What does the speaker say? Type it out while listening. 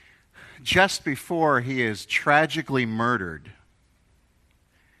just before he is tragically murdered,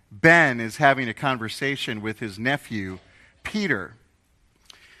 Ben is having a conversation with his nephew, Peter.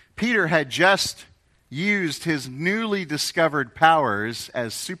 Peter had just used his newly discovered powers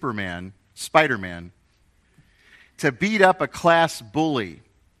as Superman, Spider-Man, to beat up a class bully.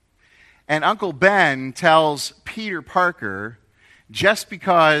 And Uncle Ben tells Peter Parker, just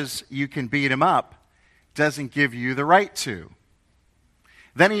because you can beat him up doesn't give you the right to.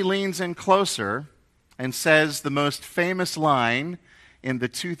 Then he leans in closer and says the most famous line in the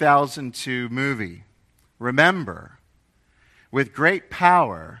 2002 movie. Remember, with great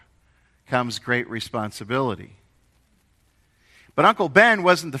power comes great responsibility. But Uncle Ben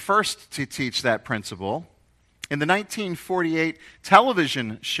wasn't the first to teach that principle. In the 1948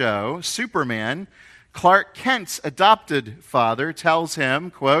 television show, Superman, Clark Kent's adopted father tells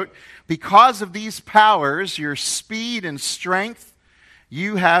him, quote, "Because of these powers, your speed and strength,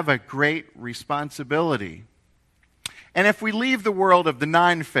 you have a great responsibility." And if we leave the world of the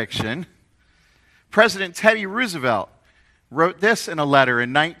nonfiction, President Teddy Roosevelt wrote this in a letter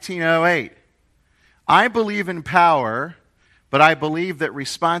in 1908. "I believe in power, but I believe that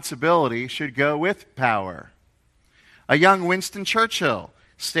responsibility should go with power." A young Winston Churchill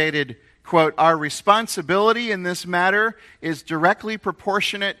stated, quote, "Our responsibility in this matter is directly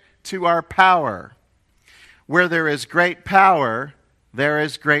proportionate to our power. Where there is great power, there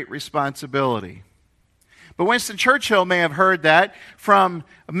is great responsibility." But Winston Churchill may have heard that from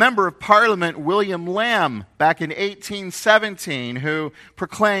a member of Parliament, William Lamb, back in 1817, who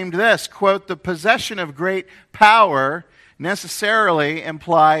proclaimed this, quote, "The possession of great power necessarily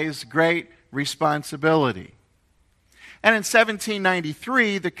implies great responsibility." And in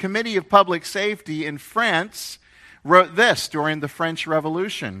 1793, the Committee of Public Safety in France wrote this during the French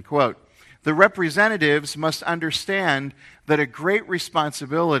Revolution, quote, "The representatives must understand that a great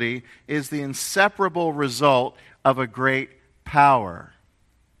responsibility is the inseparable result of a great power."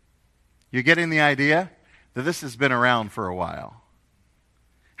 You getting the idea that this has been around for a while?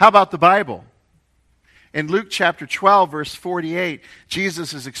 How about the Bible? In Luke chapter 12, verse 48,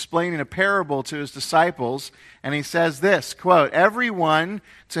 Jesus is explaining a parable to his disciples, and he says this, quote, "Everyone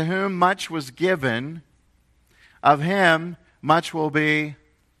to whom much was given, of him much will be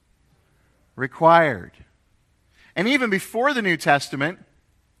required." And even before the New Testament,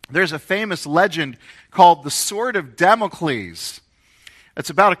 there's a famous legend called the Sword of Damocles. It's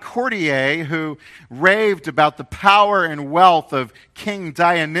about a courtier who raved about the power and wealth of King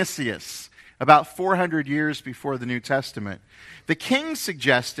Dionysius about 400 years before the New Testament. The king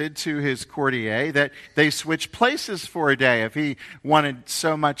suggested to his courtier that they switch places for a day if he wanted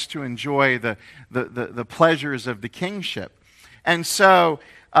so much to enjoy the pleasures of the kingship. And so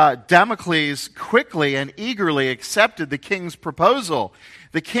Damocles quickly and eagerly accepted the king's proposal.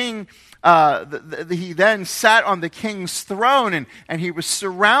 The king, he then sat on the king's throne, and he was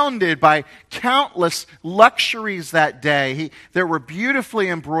surrounded by countless luxuries that day. There were beautifully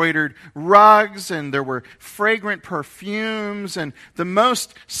embroidered rugs, and there were fragrant perfumes, and the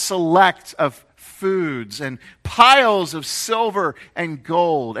most select of foods, and piles of silver and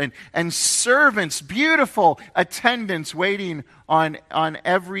gold, and servants, beautiful attendants waiting on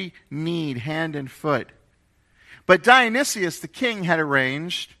every need, hand and foot. But Dionysius, the king, had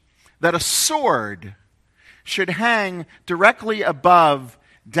arranged that a sword should hang directly above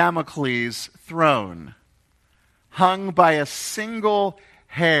Damocles' throne, hung by a single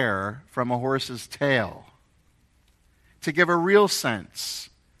hair from a horse's tail, to give a real sense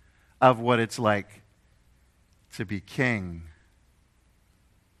of what it's like to be king.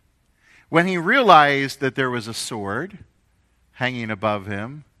 When he realized that there was a sword hanging above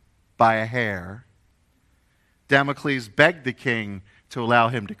him by a hair, Damocles begged the king to allow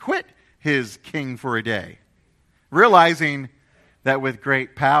him to quit his king for a day, realizing that with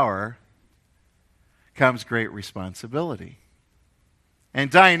great power comes great responsibility.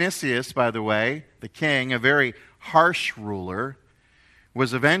 And Dionysius, by the way, the king, a very harsh ruler,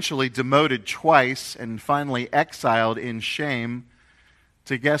 was eventually demoted twice and finally exiled in shame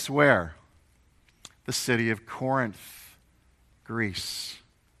to guess where? The city of Corinth, Greece.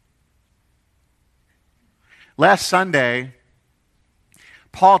 Last Sunday,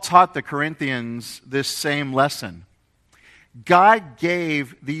 Paul taught the Corinthians this same lesson. God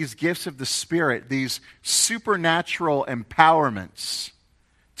gave these gifts of the Spirit, these supernatural empowerments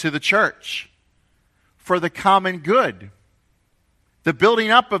to the church for the common good, the building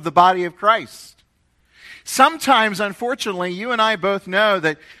up of the body of Christ. Sometimes, unfortunately, you and I both know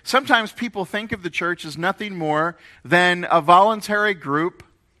that sometimes people think of the church as nothing more than a voluntary group,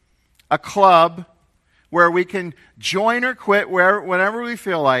 a club, where we can join or quit whenever we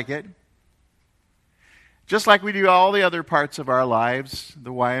feel like it, just like we do all the other parts of our lives, the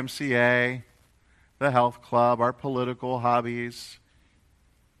YMCA, the health club, our political hobbies.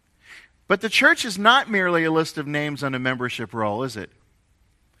 But the church is not merely a list of names on a membership roll, is it?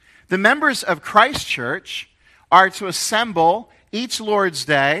 The members of Christ Church are to assemble each Lord's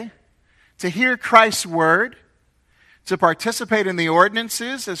Day to hear Christ's word, to participate in the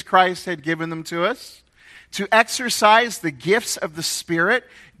ordinances as Christ had given them to us, to exercise the gifts of the Spirit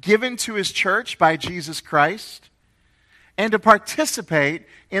given to his church by Jesus Christ, and to participate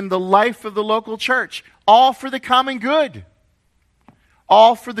in the life of the local church, all for the common good,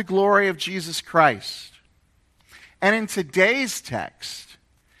 all for the glory of Jesus Christ. And in today's text,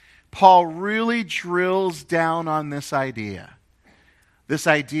 Paul really drills down on this idea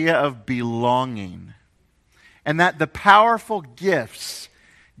of belonging, and that the powerful gifts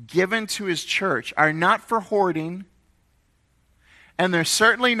given to his church are not for hoarding, and they're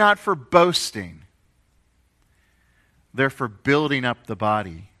certainly not for boasting. They're for building up the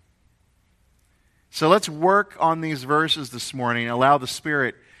body. So let's work on these verses this morning, allow the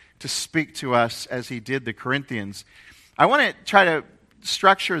Spirit to speak to us as he did the Corinthians. I want to try to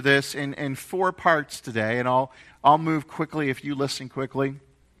structure this in 4 parts today, and I'll move quickly if you listen quickly.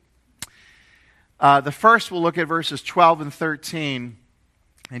 The first, we'll look at verses 12 and 13,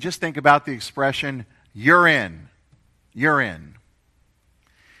 and just think about the expression, you're in. You're in.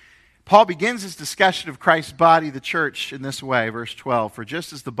 Paul begins his discussion of Christ's body, the church, in this way, verse 12. For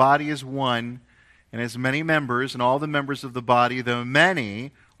just as the body is one and has many members, and all the members of the body, though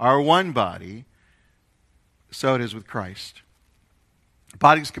many, are one body, so it is with Christ. The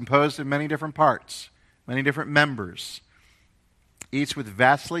body is composed of many different parts, many different members, each with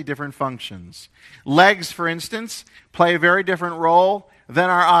vastly different functions. Legs, for instance, play a very different role than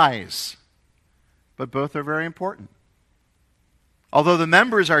our eyes, but both are very important. Although the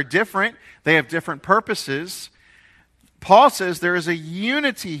members are different, they have different purposes, Paul says there is a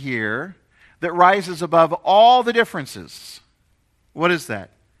unity here that rises above all the differences. What is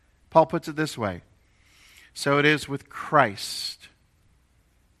that? Paul puts it this way. So it is with Christ,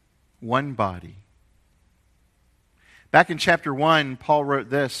 one body. Back in chapter 1, Paul wrote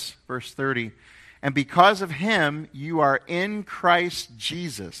this, verse 30, and because of him, you are in Christ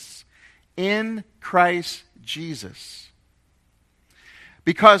Jesus. In Christ Jesus.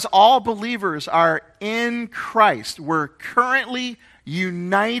 Because all believers are in Christ. We're currently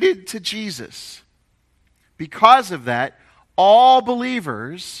united to Jesus. Because of that, all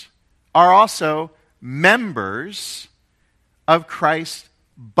believers are also members of Christ's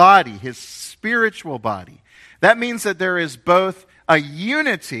body, his spiritual body. That means that there is both a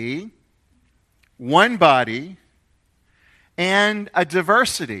unity, one body, and a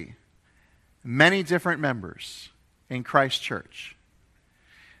diversity, many different members in Christ's church.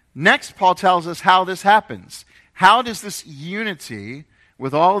 Next, Paul tells us how this happens. How does this unity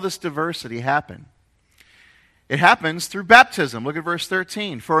with all this diversity happen? It happens through baptism. Look at verse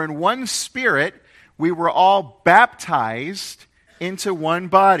 13. For in one Spirit we were all baptized into one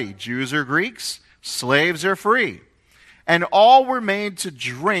body, Jews or Greeks, slaves or free, and all were made to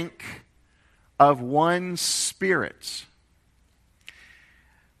drink of one Spirit.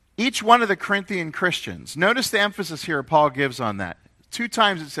 Each one of the Corinthian Christians, notice the emphasis here Paul gives on that. 2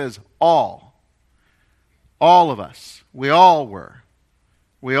 times it says all. All of us. We all were.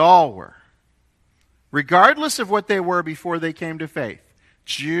 We all were. Regardless of what they were before they came to faith.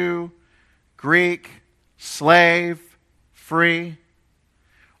 Jew, Greek, slave, free.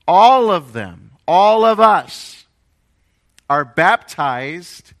 All of them, all of us, are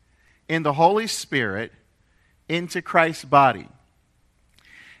baptized in the Holy Spirit into Christ's body.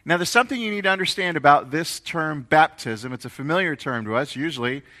 Now, there's something you need to understand about this term baptism. It's a familiar term to us.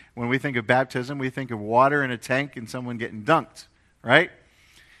 Usually, when we think of baptism, we think of water in a tank and someone getting dunked, right?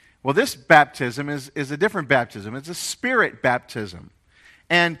 Well, this baptism is a different baptism. It's a spirit baptism.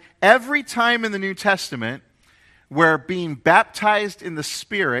 And every time in the New Testament where being baptized in the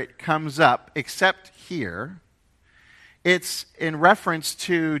Spirit comes up, except here, it's in reference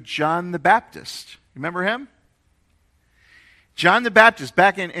to John the Baptist. Remember him? John the Baptist,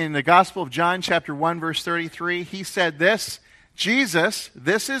 back in the Gospel of John, chapter 1, verse 33, he said this, Jesus,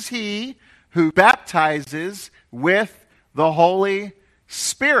 this is he who baptizes with the Holy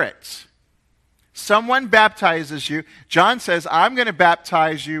Spirit. Someone baptizes you. John says, I'm going to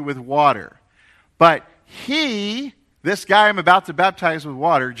baptize you with water. But he, this guy I'm about to baptize with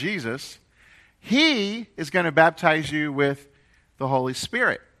water, Jesus, he is going to baptize you with the Holy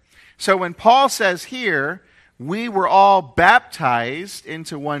Spirit. So when Paul says here, we were all baptized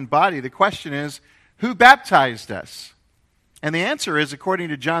into one body, the question is, who baptized us? And the answer is, according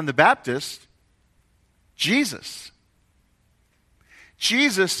to John the Baptist, Jesus.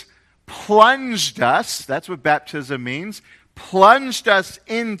 Jesus plunged us, that's what baptism means, plunged us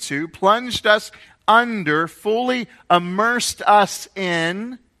under, fully immersed us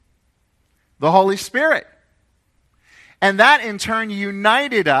in the Holy Spirit. And that in turn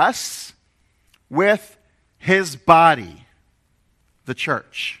united us with his body, the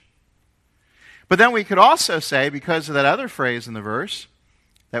church. But then we could also say, because of that other phrase in the verse,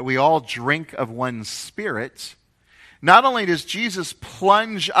 that we all drink of one Spirit. Not only does Jesus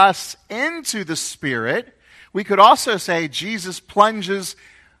plunge us into the Spirit, we could also say Jesus plunges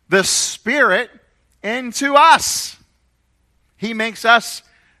the Spirit into us. He makes us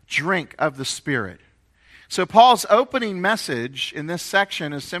drink of the Spirit. So Paul's opening message in this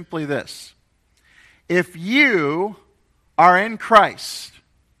section is simply this. If you are in Christ,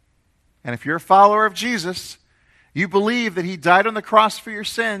 and if you're a follower of Jesus, you believe that he died on the cross for your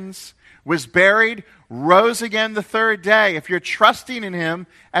sins, was buried, rose again the third day. If you're trusting in him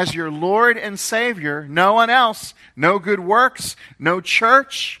as your Lord and Savior, no one else, no good works, no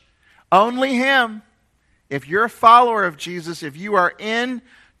church, only him. If you're a follower of Jesus, if you are in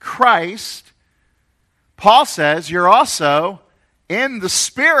Christ, Paul says you're also in the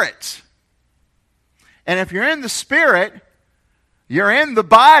Spirit. And if you're in the Spirit, you're in the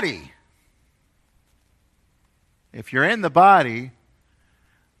body. If you're in the body,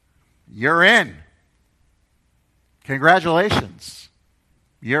 you're in. Congratulations.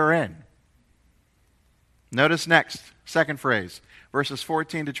 You're in. Notice next, second phrase, verses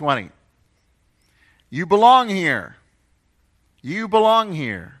 14 to 20. You belong here. You belong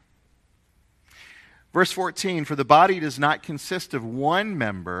here. Verse 14, for the body does not consist of one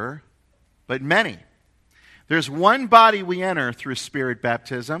member, but many. There's one body we enter through Spirit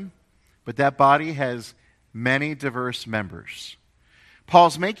baptism, but that body has many diverse members.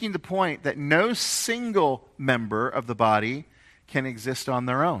 Paul's making the point that no single member of the body can exist on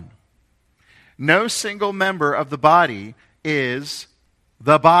their own. No single member of the body is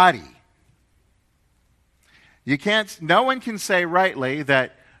the body. No one can say rightly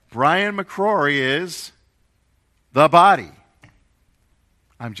that Brian McCrory is the body.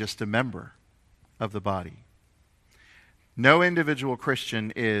 I'm just a member of the body. No individual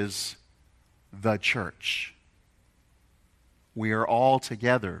Christian is the church. We are all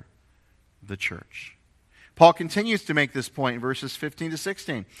together the church. Paul continues to make this point in verses 15 to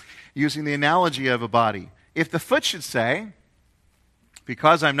 16, using the analogy of a body. If the foot should say,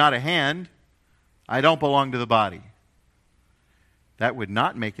 because I'm not a hand, I don't belong to the body, that would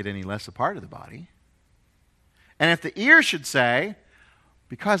not make it any less a part of the body. And if the ear should say,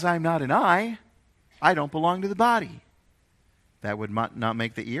 because I'm not an eye, I don't belong to the body, that would not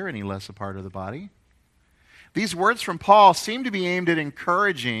make the ear any less a part of the body. These words from Paul seem to be aimed at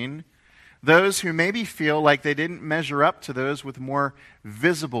encouraging those who maybe feel like they didn't measure up to those with more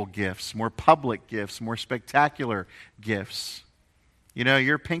visible gifts, more public gifts, more spectacular gifts. You know,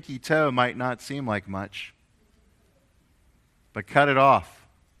 your pinky toe might not seem like much, but cut it off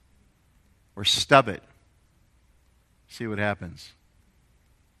or stub it. See what happens.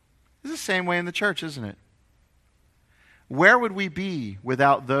 It's the same way in the church, isn't it? Where would we be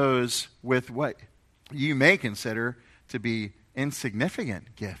without those with what you may consider to be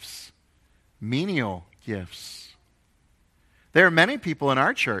insignificant gifts, menial gifts? There are many people in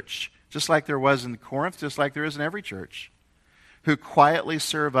our church, just like there was in Corinth, just like there is in every church, who quietly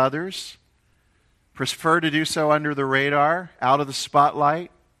serve others, prefer to do so under the radar, out of the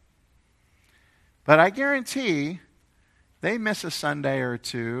spotlight. But I guarantee they miss a Sunday or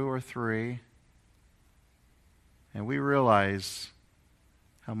two or three, and we realize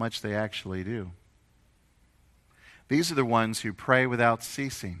how much they actually do. These are the ones who pray without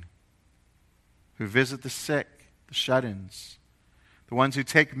ceasing, who visit the sick, the shut-ins, the ones who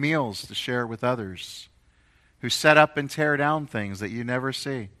take meals to share with others, who set up and tear down things that you never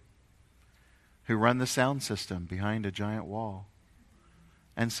see, who run the sound system behind a giant wall,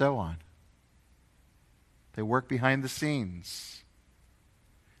 and so on. They work behind the scenes.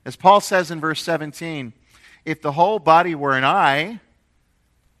 As Paul says in verse 17, if the whole body were an eye,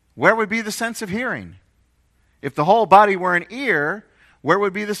 where would be the sense of hearing? If the whole body were an ear, where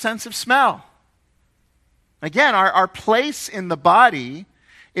would be the sense of smell? Again, our place in the body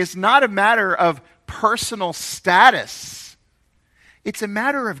is not a matter of personal status. It's a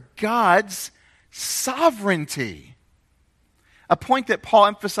matter of God's sovereignty. A point that Paul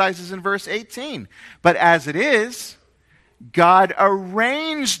emphasizes in verse 18. But as it is, God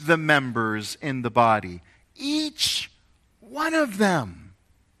arranged the members in the body, each one of them,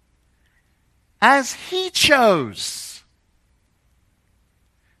 as he chose.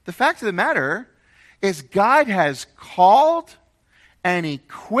 The fact of the matter is God has called and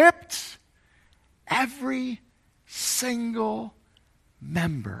equipped every single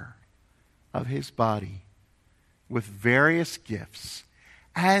member of his body with various gifts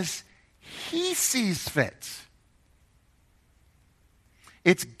as he sees fit.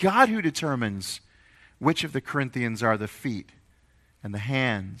 It's God who determines which of the Corinthians are the feet and the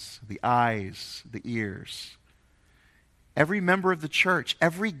hands, the eyes, the ears. Every member of the church,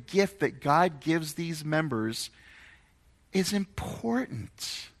 every gift that God gives these members is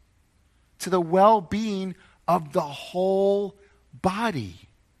important to the well-being of the whole body.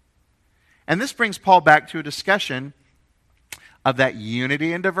 And this brings Paul back to a discussion of that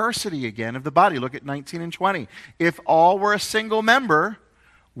unity and diversity again of the body. Look at 19 and 20. If all were a single member,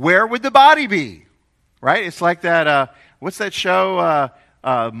 where would the body be? Right? It's like that, what's that show,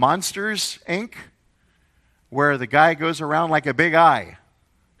 Monsters, Inc., where the guy goes around like a big eye.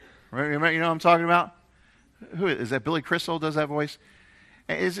 Right? You know what I'm talking about? Who is that? Billy Crystal does that voice?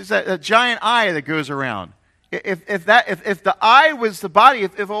 It's that a giant eye that goes around. If the eye was the body,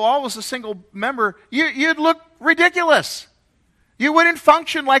 if all was a single member, you'd look ridiculous. You wouldn't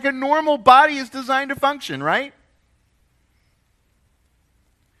function like a normal body is designed to function, right?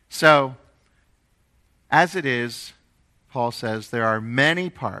 So, as it is, Paul says, there are many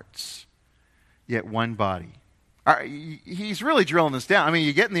parts, yet one body. He's really drilling this down. I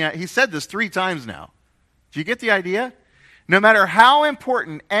mean, he said this 3 times now. Do you get the idea? No matter how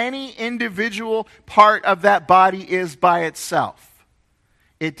important any individual part of that body is by itself,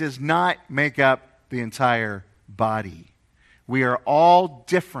 it does not make up the entire body. We are all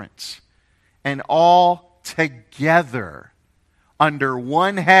different and all together under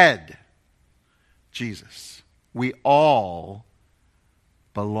one head, Jesus. We all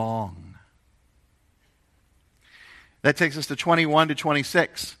belong. That takes us to 21 to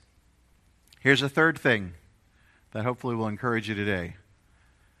 26. Here's a third thing that hopefully will encourage you today.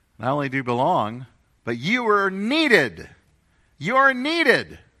 Not only do you belong, but you are needed. You're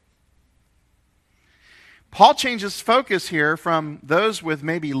needed. Paul changes focus here from those with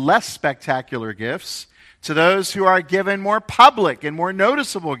maybe less spectacular gifts to those who are given more public and more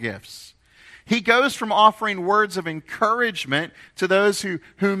noticeable gifts. He goes from offering words of encouragement to those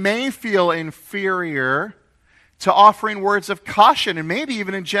who may feel inferior to offering words of caution and maybe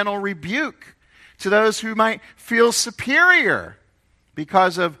even a gentle rebuke to those who might feel superior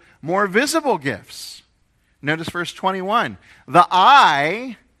because of more visible gifts. Notice verse 21. The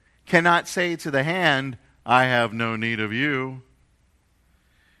eye cannot say to the hand, I have no need of you.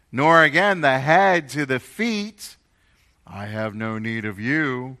 Nor again the head to the feet, I have no need of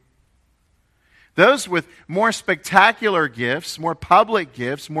you. Those with more spectacular gifts, more public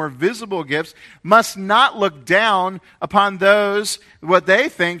gifts, more visible gifts, must not look down upon those what they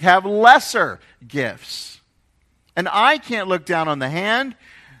think have lesser gifts. An eye can't look down on the hand.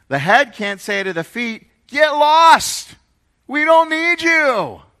 The head can't say to the feet, get lost. We don't need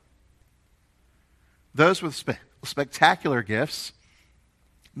you. Those with spectacular gifts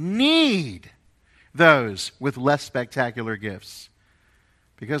need those with less spectacular gifts,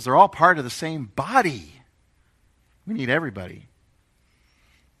 because they're all part of the same body. We need everybody.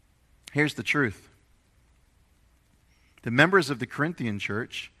 Here's the truth. The members of the Corinthian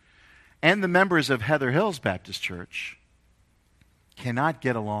church and the members of Heather Hills Baptist Church cannot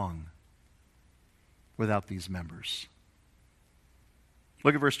get along without these members.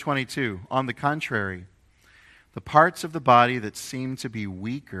 Look at verse 22. On the contrary, the parts of the body that seem to be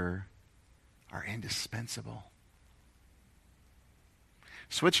weaker are indispensable.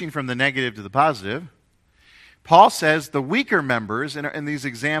 Switching from the negative to the positive, Paul says the weaker members, in these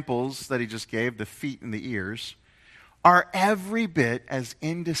examples that he just gave, the feet and the ears, are every bit as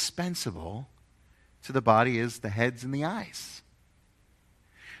indispensable to the body as the heads and the eyes.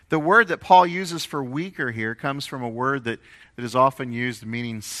 The word that Paul uses for weaker here comes from a word that is often used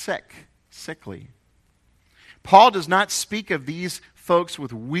meaning sick, sickly. Paul does not speak of these folks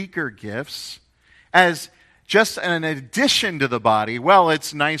with weaker gifts as just an addition to the body. Well,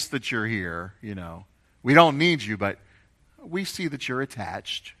 it's nice that you're here, you know. We don't need you, but we see that you're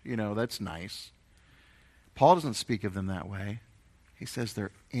attached. You know, that's nice. Paul doesn't speak of them that way. He says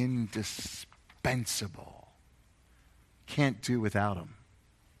they're indispensable. Can't do without them.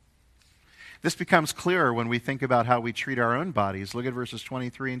 This becomes clearer when we think about how we treat our own bodies. Look at verses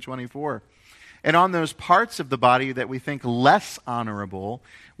 23 and 24. And on those parts of the body that we think less honorable,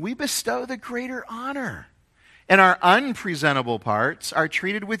 we bestow the greater honor. And our unpresentable parts are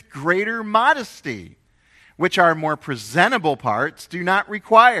treated with greater modesty, which our more presentable parts do not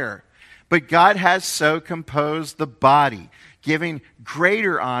require. But God has so composed the body, giving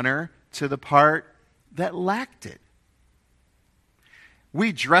greater honor to the part that lacked it.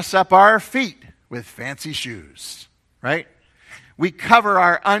 We dress up our feet with fancy shoes, right? We cover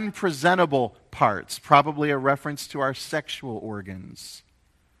our unpresentable parts, probably a reference to our sexual organs,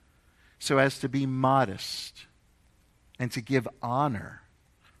 so as to be modest and to give honor.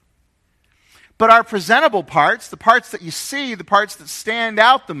 But our presentable parts, the parts that you see, the parts that stand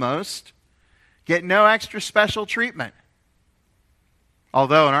out the most, get no extra special treatment.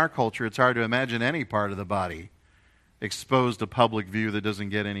 Although in our culture, it's hard to imagine any part of the body exposed to public view that doesn't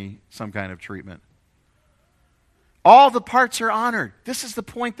get some kind of treatment. All the parts are honored. This is the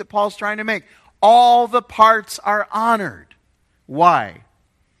point that Paul's trying to make. All the parts are honored. Why?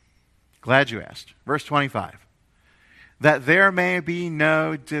 Glad you asked. Verse 25. That there may be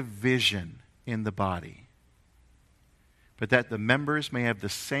no division in the body, but that the members may have the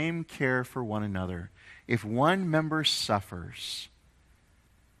same care for one another. If one member suffers,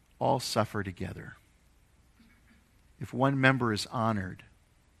 all suffer together. If one member is honored,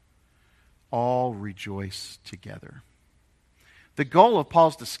 all rejoice together. The goal of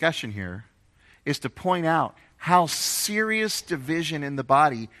Paul's discussion here is to point out how serious division in the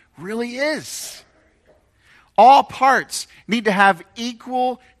body really is. All parts need to have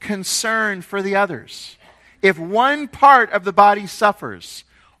equal concern for the others. If one part of the body suffers,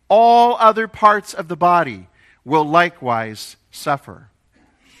 all other parts of the body will likewise suffer.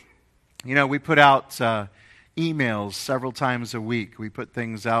 You know, we put out emails several times a week. We put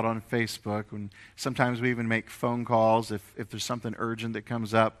things out on Facebook, and sometimes we even make phone calls if there's something urgent that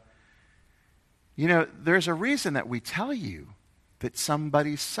comes up. You know, there's a reason that we tell you that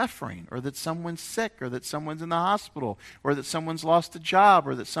somebody's suffering, or that someone's sick, or that someone's in the hospital, or that someone's lost a job,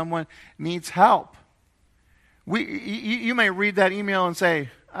 or that someone needs help. You may read that email and say,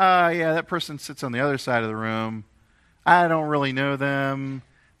 yeah, that person sits on the other side of the room. I don't really know them.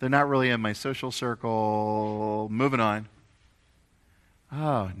 They're not really in my social circle. Moving on.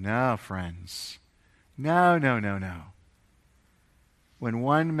 Oh, no, friends. No. When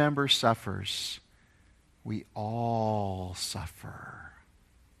one member suffers, we all suffer.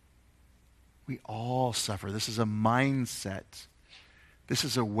 We all suffer. This is a mindset. This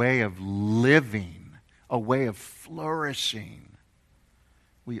is a way of living, a way of flourishing.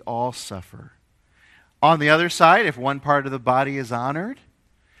 We all suffer. On the other side, if one part of the body is honored,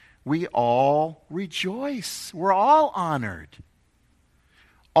 we all rejoice. We're all honored.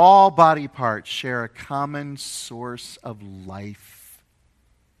 All body parts share a common source of life.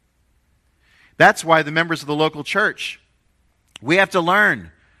 That's why the members of the local church, we have to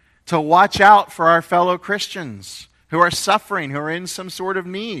learn to watch out for our fellow Christians who are suffering, who are in some sort of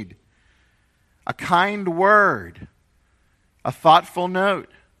need. A kind word, a thoughtful note,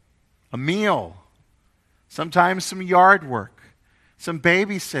 a meal, sometimes some yard work, some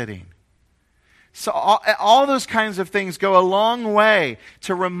babysitting. So all those kinds of things go a long way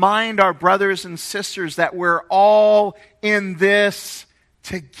to remind our brothers and sisters that we're all in this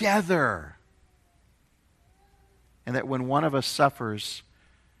together. And that when one of us suffers,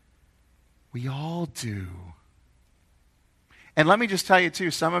 we all do. And let me just tell you too,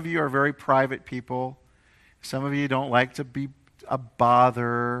 some of you are very private people. Some of you don't like to be a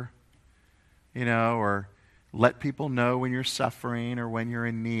bother, or let people know when you're suffering or when you're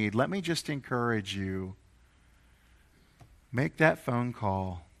in need. Let me just encourage you. Make that phone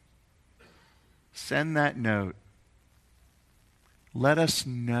call. Send that note. Let us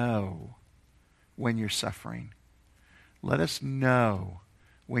know when you're suffering. Let us know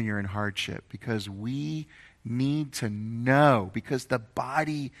when you're in hardship, because we need to know, because the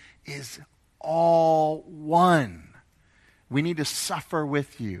body is all one. We need to suffer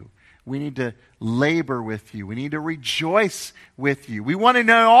with you. We need to labor with you. We need to rejoice with you. We want to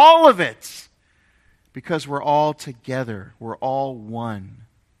know all of it, because we're all together. We're all one.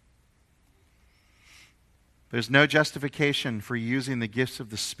 There's no justification for using the gifts of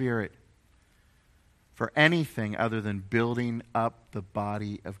the Spirit for anything other than building up the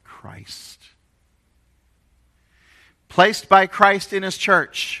body of Christ. Placed by Christ in His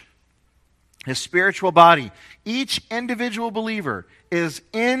church, His spiritual body, each individual believer is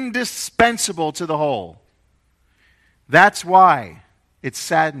indispensable to the whole. That's why it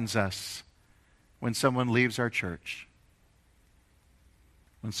saddens us when someone leaves our church,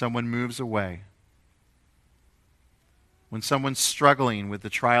 when someone moves away, when someone's struggling with the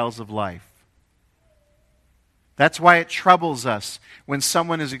trials of life. That's why it troubles us when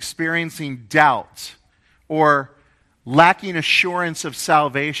someone is experiencing doubt or lacking assurance of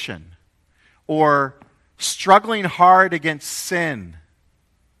salvation or struggling hard against sin,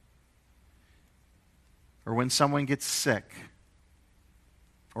 or when someone gets sick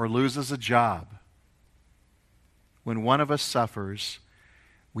or loses a job when one of us suffers,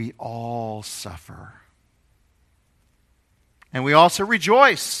 we all suffer. And we also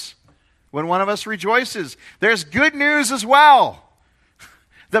rejoice when one of us rejoices. There's good news as well.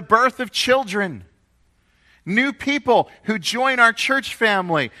 The birth of children. New people who join our church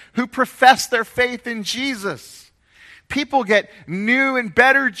family, who profess their faith in Jesus. People get new and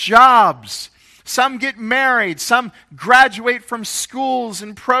better jobs. Some get married. Some graduate from schools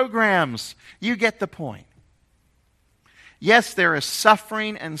and programs. You get the point. Yes, there is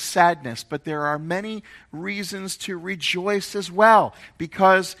suffering and sadness, but there are many reasons to rejoice as well,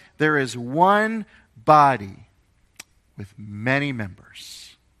 because there is one body with many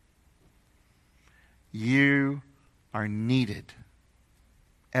members. You are needed,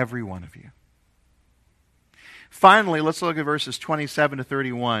 every one of you. Finally, let's look at verses 27 to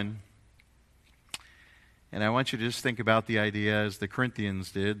 31. And I want you to just think about the idea, as the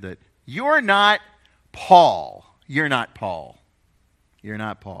Corinthians did, that you're not Paul. You're not Paul. You're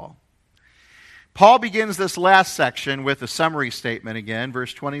not Paul. Paul begins this last section with a summary statement again,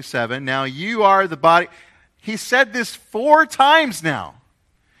 verse 27. Now you are the body. He said this 4 times now.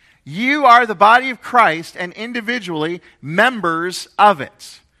 You are the body of Christ and individually members of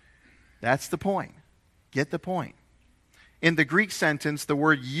it. That's the point. Get the point. In the Greek sentence, the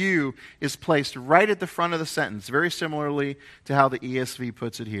word you is placed right at the front of the sentence, very similarly to how the ESV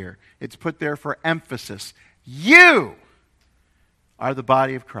puts it here. It's put there for emphasis. You are the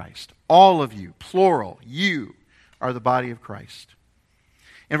body of Christ. All of you, plural, you are the body of Christ.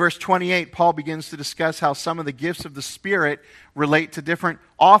 In verse 28, Paul begins to discuss how some of the gifts of the Spirit relate to different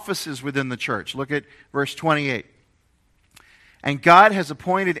offices within the church. Look at verse 28. And God has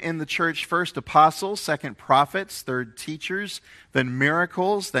appointed in the church first apostles, second prophets, third teachers, then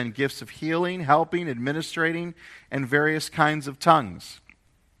miracles, then gifts of healing, helping, administrating, and various kinds of tongues.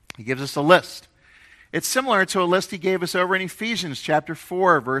 He gives us a list. It's similar to a list he gave us over in Ephesians chapter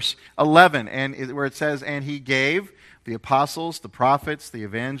 4, verse 11, where it says, and he gave the apostles, the prophets, the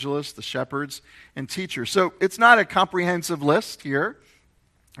evangelists, the shepherds, and teachers. So it's not a comprehensive list here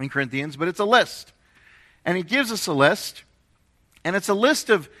in Corinthians, but it's a list. And he gives us a list, and it's a list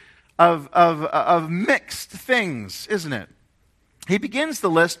of mixed things, isn't it? He begins the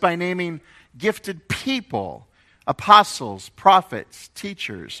list by naming gifted people, apostles, prophets,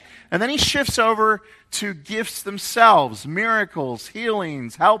 teachers. And then he shifts over to gifts themselves, miracles,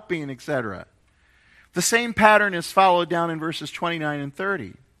 healings, helping, etc. The same pattern is followed down in verses 29 and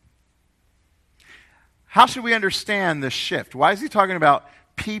 30. How should we understand this shift? Why is he talking about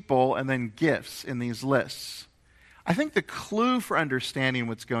people and then gifts in these lists? I think the clue for understanding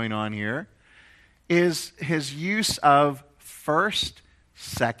what's going on here is his use of first,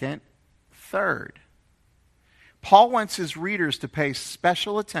 second, third. Paul wants his readers to pay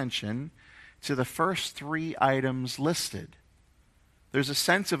special attention to the first 3 items listed. There's a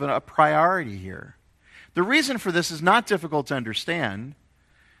sense of a priority here. The reason for this is not difficult to understand,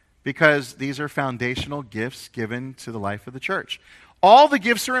 because these are foundational gifts given to the life of the church. All the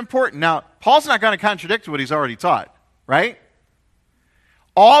gifts are important. Now, Paul's not going to contradict what he's already taught, right?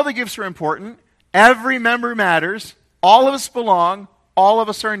 All the gifts are important. Every member matters. All of us belong. All of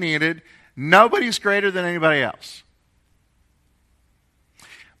us are needed. Nobody's greater than anybody else.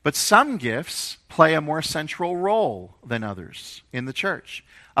 But some gifts play a more central role than others in the church.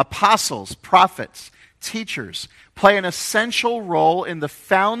 Apostles, prophets, teachers play an essential role in the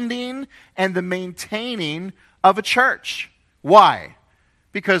founding and the maintaining of a church. Why?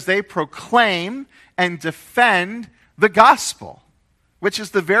 Because they proclaim and defend the gospel, which is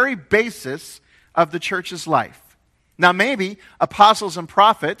the very basis of the church's life. Now, maybe apostles and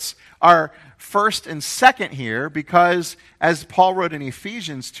prophets are first and second here because, as Paul wrote in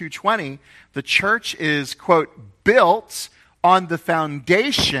Ephesians 2:20, the church is, quote, built on the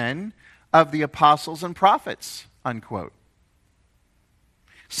foundation of the apostles and prophets, unquote.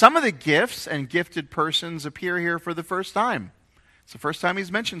 Some of the gifts and gifted persons appear here for the first time. It's the first time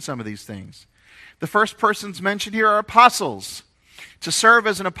he's mentioned some of these things. The first persons mentioned here are apostles. To serve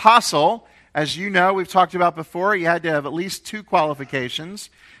as an apostle, as you know, we've talked about before, you had to have at least 2 qualifications.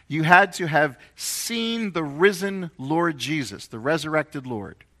 You had to have seen the risen Lord Jesus, the resurrected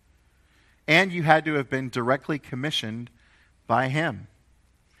Lord. And you had to have been directly commissioned by him.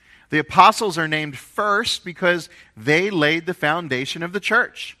 The apostles are named first because they laid the foundation of the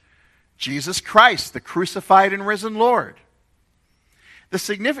church. Jesus Christ, the crucified and risen Lord.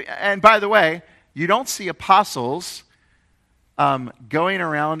 And by the way, you don't see apostles going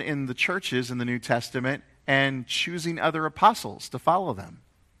around in the churches in the New Testament and choosing other apostles to follow them.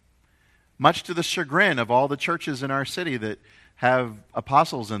 Much to the chagrin of all the churches in our city that have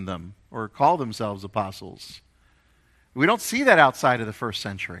apostles in them or call themselves apostles. We don't see that outside of the first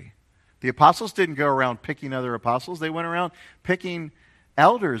century. The apostles didn't go around picking other apostles. They went around picking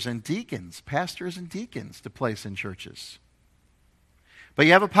elders and deacons, pastors and deacons to place in churches. But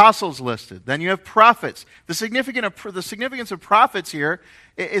you have apostles listed. Then you have prophets. The significance of prophets here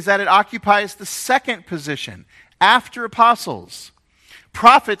is that it occupies the second position after apostles.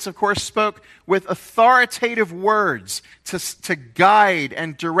 Prophets, of course, spoke with authoritative words to guide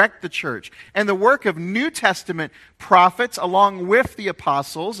and direct the church. And the work of New Testament prophets, along with the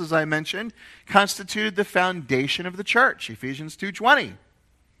apostles, as I mentioned, constituted the foundation of the church, Ephesians 2:20.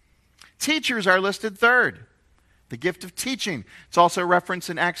 Teachers are listed third. The gift of teaching. It's also referenced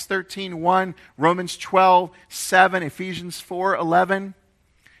in Acts 13:1, Romans 12:7, Ephesians 4:11.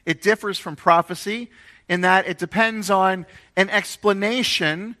 It differs from prophecy in that it depends on an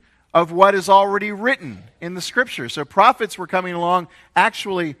explanation of what is already written in the Scripture. So prophets were coming along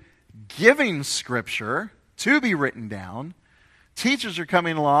actually giving Scripture to be written down. Teachers are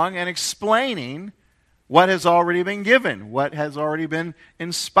coming along and explaining what has already been given, what has already been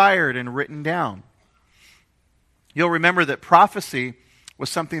inspired and written down. You'll remember that prophecy was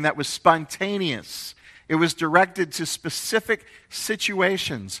something that was spontaneous. It was directed to specific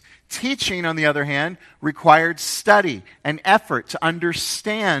situations. Teaching, on the other hand, required study and effort to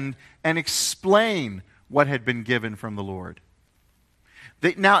understand and explain what had been given from the Lord.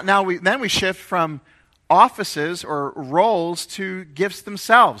 Then we shift from offices or roles to gifts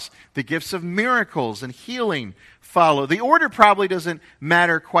themselves. The gifts of miracles and healing follow. The order probably doesn't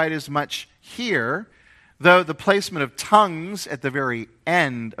matter quite as much here, though the placement of tongues at the very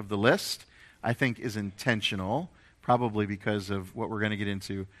end of the list, I think, is intentional, probably because of what we're going to get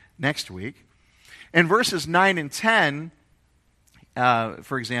into next week. In verses 9 and 10,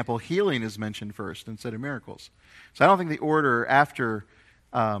 for example, healing is mentioned first instead of miracles. So I don't think the order after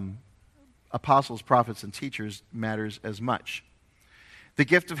apostles, prophets, and teachers matters as much. The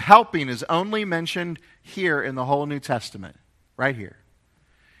gift of helping is only mentioned here in the whole New Testament, right here.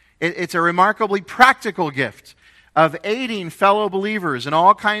 It's a remarkably practical gift of aiding fellow believers in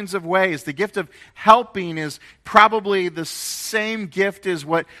all kinds of ways. The gift of helping is probably the same gift as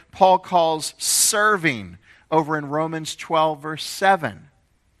what Paul calls serving over in Romans 12, verse 7.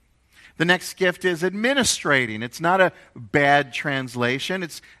 The next gift is administrating. It's not a bad translation.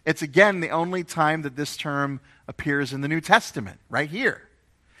 It's again the only time that this term appears in the New Testament, right here.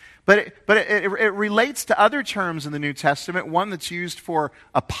 But it relates to other terms in the New Testament, one that's used for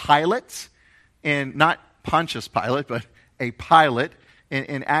a pilot, in not Pontius Pilate, but a pilot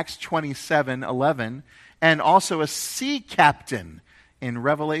in Acts 27:11, and also a sea captain in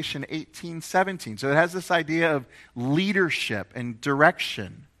Revelation 18:17. So it has this idea of leadership and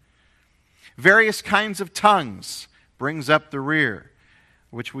direction. Various kinds of tongues brings up the rear,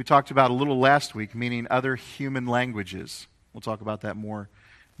 which we talked about a little last week, meaning other human languages. We'll talk about that more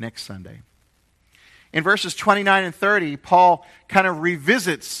next Sunday. In verses 29 and 30, Paul kind of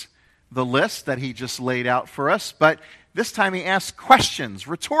revisits the list that he just laid out for us, but this time he asks questions,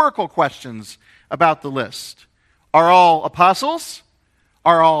 rhetorical questions about the list. Are all apostles?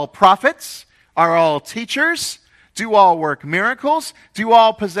 Are all prophets? Are all teachers? Do all work miracles? Do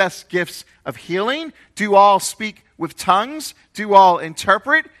all possess gifts of healing? Do all speak with tongues? Do all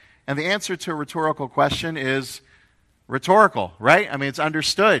interpret? And the answer to a rhetorical question is rhetorical, right? I mean, it's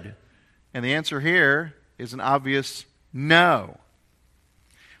understood. And the answer here is an obvious no.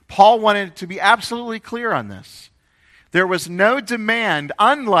 Paul wanted to be absolutely clear on this. There was no demand,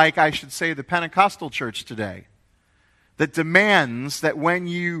 unlike, I should say, the Pentecostal church today, that demands that when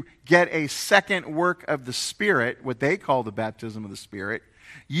you get a second work of the Spirit, what they call the baptism of the Spirit,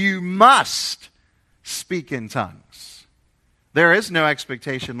 you must speak in tongues. There is no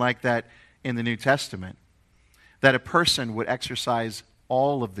expectation like that in the New Testament, that a person would exercise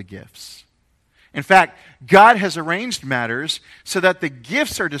all of the gifts. In fact, God has arranged matters so that the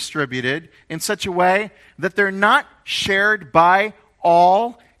gifts are distributed in such a way that they're not shared by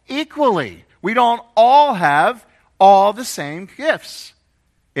all equally. We don't all have all the same gifts.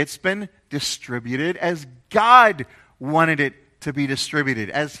 It's been distributed as God wanted it to be distributed,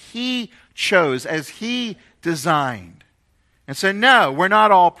 as He chose, as He designed. And so, no, we're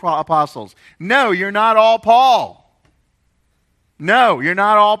not all apostles. No, you're not all Paul. No, you're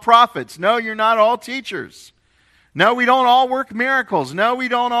not all prophets. No, you're not all teachers. No, we don't all work miracles. No, we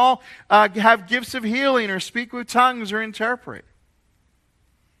don't all have gifts of healing or speak with tongues or interpret.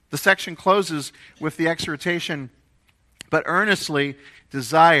 The section closes with the exhortation, but earnestly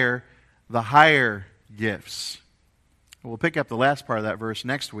desire the higher gifts. We'll pick up the last part of that verse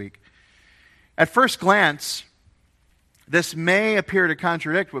next week. At first glance, this may appear to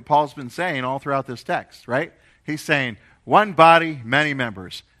contradict what Paul's been saying all throughout this text, right? He's saying, one body, many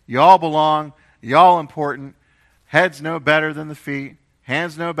members. You all belong. You all important. Head's no better than the feet.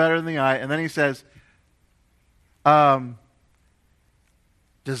 Hands no better than the eye. And then he says,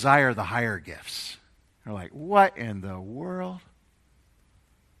 desire the higher gifts. They're like, what in the world?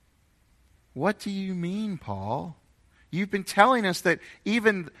 What do you mean, Paul? You've been telling us that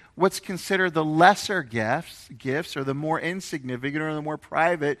even what's considered the lesser gifts, or the more insignificant or the more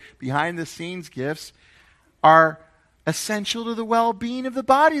private, behind-the-scenes gifts, are essential to the well-being of the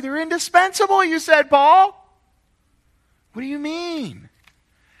body. They're indispensable, you said, Paul. What do you mean?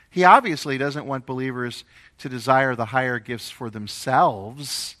 He obviously doesn't want believers to desire the higher gifts for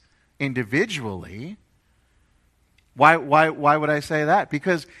themselves individually. Why would I say that?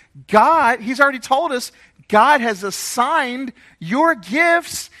 Because God, he's already told us, God has assigned your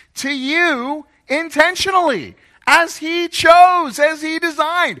gifts to you intentionally, as he chose, as he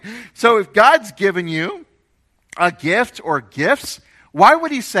designed. So if God's given you a gift or gifts, why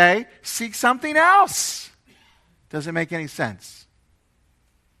would he say, seek something else? Doesn't make any sense.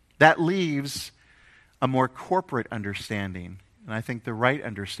 That leaves a more corporate understanding, and I think the right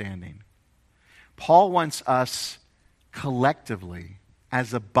understanding. Paul wants us collectively,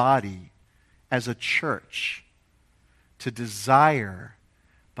 as a body, as a church, to desire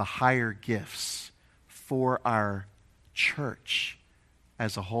the higher gifts for our church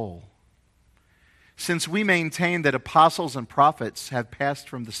as a whole. Since we maintain that apostles and prophets have passed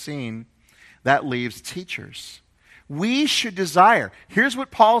from the scene, that leaves teachers. We should desire. Here's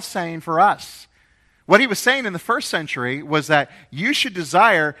what Paul's saying for us. What he was saying in the first century was that you should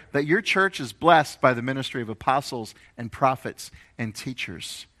desire that your church is blessed by the ministry of apostles and prophets and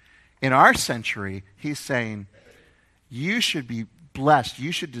teachers. In our century, he's saying you should be blessed.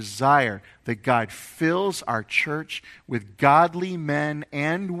 You should desire that God fills our church with godly men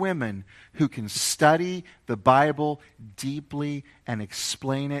and women who can study the Bible deeply and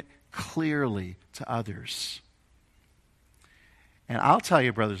explain it clearly to others. And I'll tell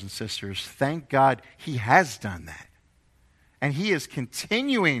you, brothers and sisters, thank God he has done that. And he is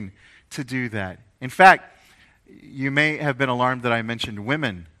continuing to do that. In fact, you may have been alarmed that I mentioned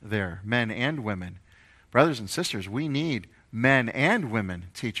women there, men and women. Brothers and sisters, we need men and women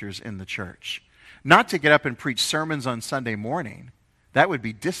teachers in the church. Not to get up and preach sermons on Sunday morning. That would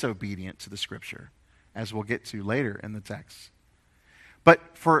be disobedient to the Scripture, as we'll get to later in the text. But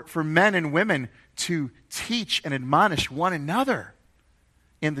for men and women to teach and admonish one another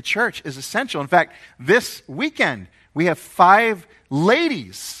in the church is essential. In fact, this weekend, we have 5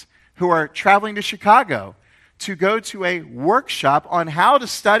 ladies who are traveling to Chicago to go to a workshop on how to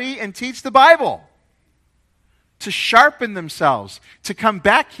study and teach the Bible, to sharpen themselves, to come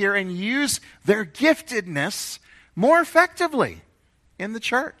back here and use their giftedness more effectively in the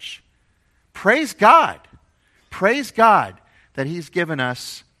church. Praise God. Praise God that he's given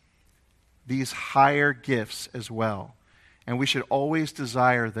us these higher gifts as well. And we should always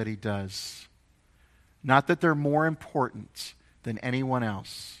desire that he does. Not that they're more important than anyone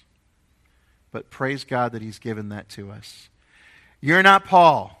else, but praise God that he's given that to us. You're not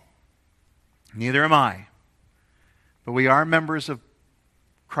Paul. Neither am I. But we are members of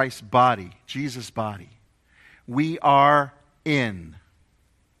Christ's body, Jesus' body. We are in.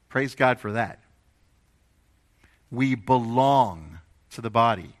 Praise God for that. We belong to the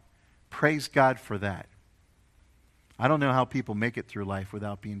body. Praise God for that. I don't know how people make it through life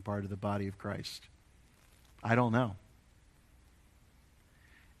without being part of the body of Christ. I don't know.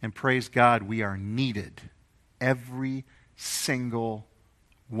 And praise God, we are needed. Every single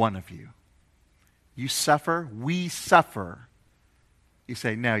one of you. You suffer, we suffer. You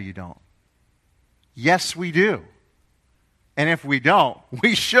say, no, you don't. Yes, we do. And if we don't,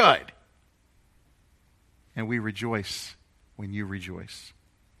 we should. And we rejoice when you rejoice.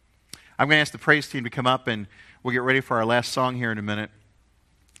 I'm going to ask the praise team to come up, and we'll get ready for our last song here in a minute.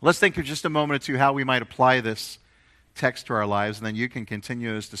 Let's think for just a moment or two how we might apply this text to our lives, and then you can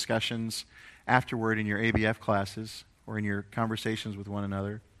continue those discussions afterward in your ABF classes or in your conversations with one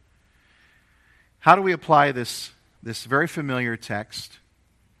another. How do we apply this very familiar text,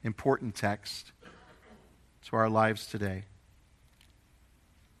 important text, to our lives today?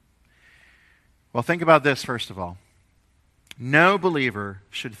 Well, think about this first of all. No believer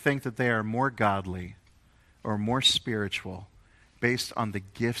should think that they are more godly or more spiritual based on the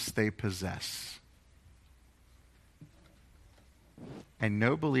gifts they possess. And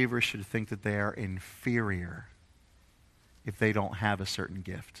no believer should think that they are inferior if they don't have a certain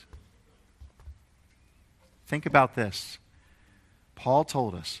gift. Think about this. Paul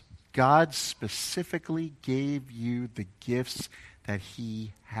told us, God specifically gave you the gifts that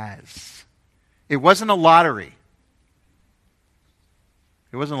he has. It wasn't a lottery.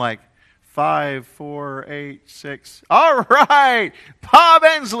 It wasn't like 5, 4, 8, 6. All right, Bob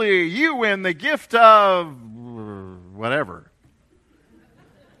Ensley, you win the gift of whatever.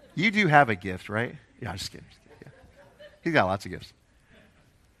 You do have a gift, right? Yeah, I'm just kidding. Yeah. He's got lots of gifts.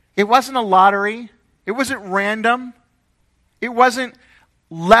 It wasn't a lottery. It wasn't random. It wasn't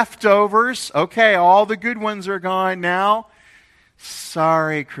leftovers. Okay, all the good ones are gone now.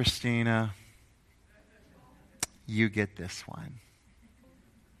 Sorry, Christina. You get this one.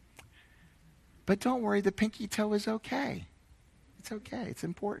 But don't worry, the pinky toe is okay. It's okay. It's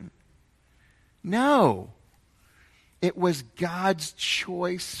important. No. It was God's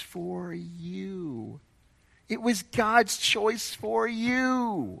choice for you. It was God's choice for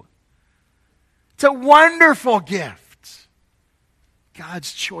you. It's a wonderful gift.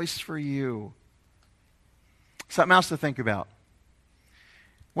 God's choice for you. Something else to think about.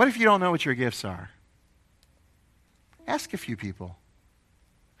 What if you don't know what your gifts are? Ask a few people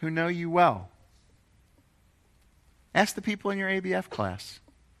who know you well. Ask the people in your ABF class.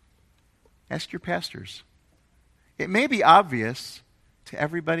 Ask your pastors. It may be obvious to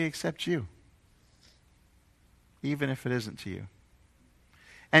everybody except you, even if it isn't to you.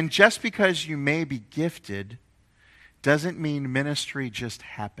 And just because you may be gifted doesn't mean ministry just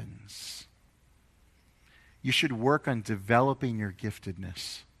happens. You should work on developing your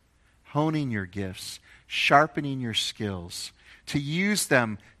giftedness, honing your gifts, sharpening your skills, to use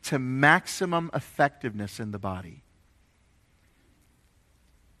them to maximum effectiveness in the body.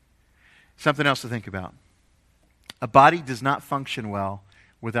 Something else to think about. A body does not function well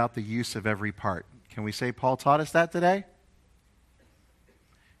without the use of every part. Can we say Paul taught us that today?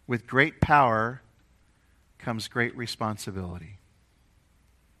 With great power comes great responsibility.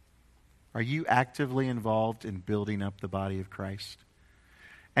 Are you actively involved in building up the body of Christ?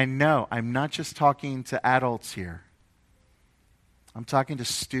 And no, I'm not just talking to adults here. I'm talking to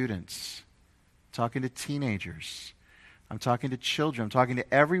students, talking to teenagers. I'm talking to children. I'm talking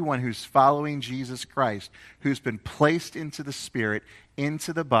to everyone who's following Jesus Christ, who's been placed into the Spirit,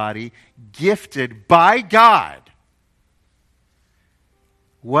 into the body, gifted by God.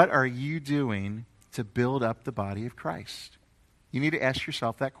 What are you doing to build up the body of Christ? You need to ask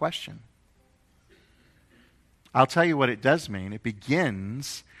yourself that question. I'll tell you what it does mean. It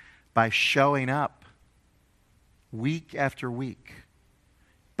begins by showing up week after week,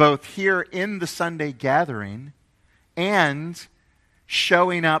 both here in the Sunday gathering and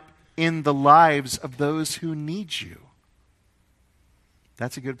showing up in the lives of those who need you.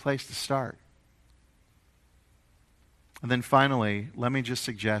 That's a good place to start. And then finally, let me just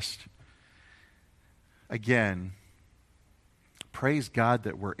suggest, again, praise God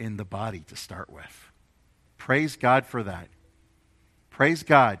that we're in the body to start with. Praise God for that. Praise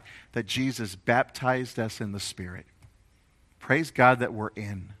God that Jesus baptized us in the Spirit. Praise God that we're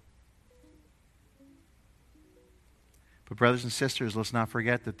in. But brothers and sisters, let's not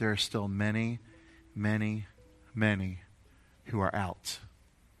forget that there are still many, many, many who are out.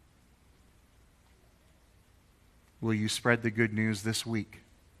 Will you spread the good news this week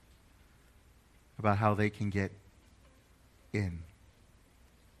about how they can get in?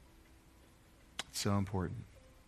 It's so important.